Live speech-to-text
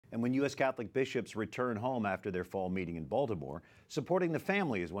And when U.S. Catholic bishops return home after their fall meeting in Baltimore, supporting the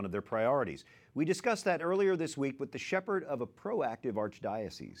family is one of their priorities. We discussed that earlier this week with the shepherd of a proactive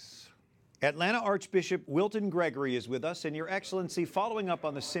archdiocese. Atlanta Archbishop Wilton Gregory is with us. And Your Excellency, following up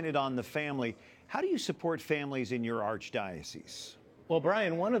on the Synod on the Family, how do you support families in your archdiocese? Well,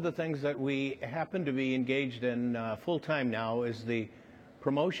 Brian, one of the things that we happen to be engaged in full-time now is the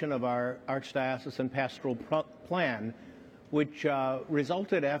promotion of our Archdiocesan Pastoral Plan, which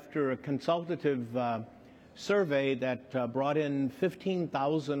resulted after a consultative survey that brought in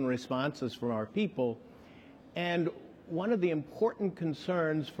 15,000 responses from our people. And one of the important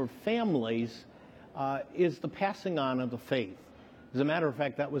concerns for families is the passing on of the faith. As a matter of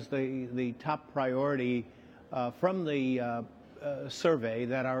fact, that was the top priority from the survey,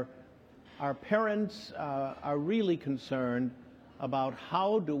 that our parents are really concerned about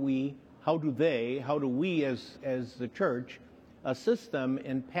how do we as the church assist them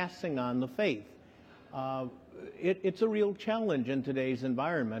in passing on the faith. It's a real challenge in today's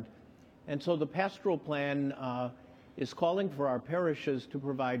environment, and so the pastoral plan is calling for our parishes to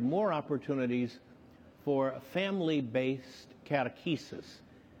provide more opportunities for family-based catechesis.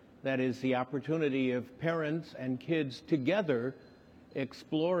 That is the opportunity of parents and kids together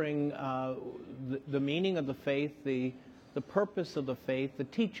exploring the meaning of the faith, the purpose of the faith, the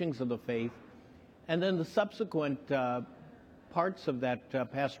teachings of the faith, and then the subsequent parts of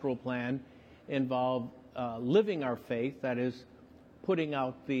that pastoral plan involve living our faith, that is, putting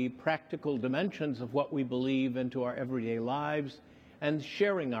out the practical dimensions of what we believe into our everyday lives, and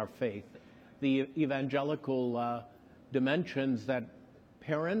sharing our faith, the evangelical dimensions that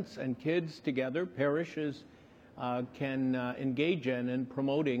parents and kids together, parishes, can engage in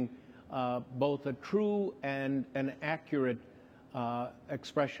promoting both a true and an accurate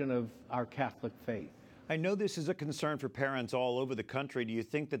expression of our Catholic faith. I know this is a concern for parents all over the country. Do you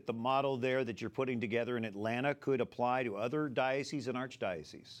think that the model there that you're putting together in Atlanta could apply to other dioceses and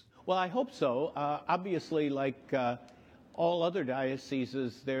archdioceses? Well, I hope so. Obviously, like all other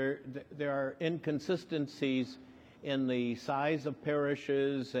dioceses, there are inconsistencies in the size of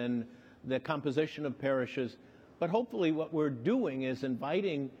parishes and the composition of parishes. But hopefully what we're doing is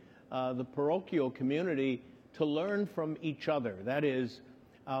inviting the parochial community to learn from each other. That is,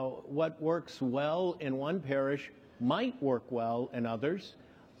 what works well in one parish might work well in others,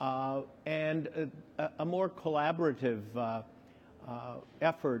 and a more collaborative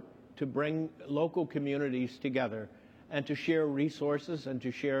effort to bring local communities together and to share resources and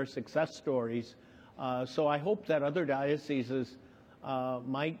to share success stories. So I hope that other dioceses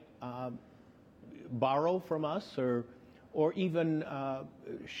might borrow from us or even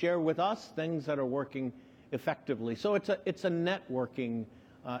share with us things that are working effectively. So it's a networking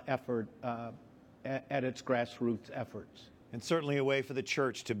effort at its grassroots efforts. And certainly a way for the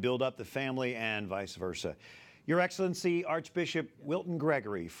church to build up the family and vice versa. Your Excellency, Archbishop Wilton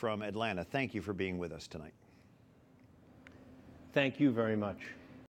Gregory from Atlanta, thank you for being with us tonight. Thank you very much.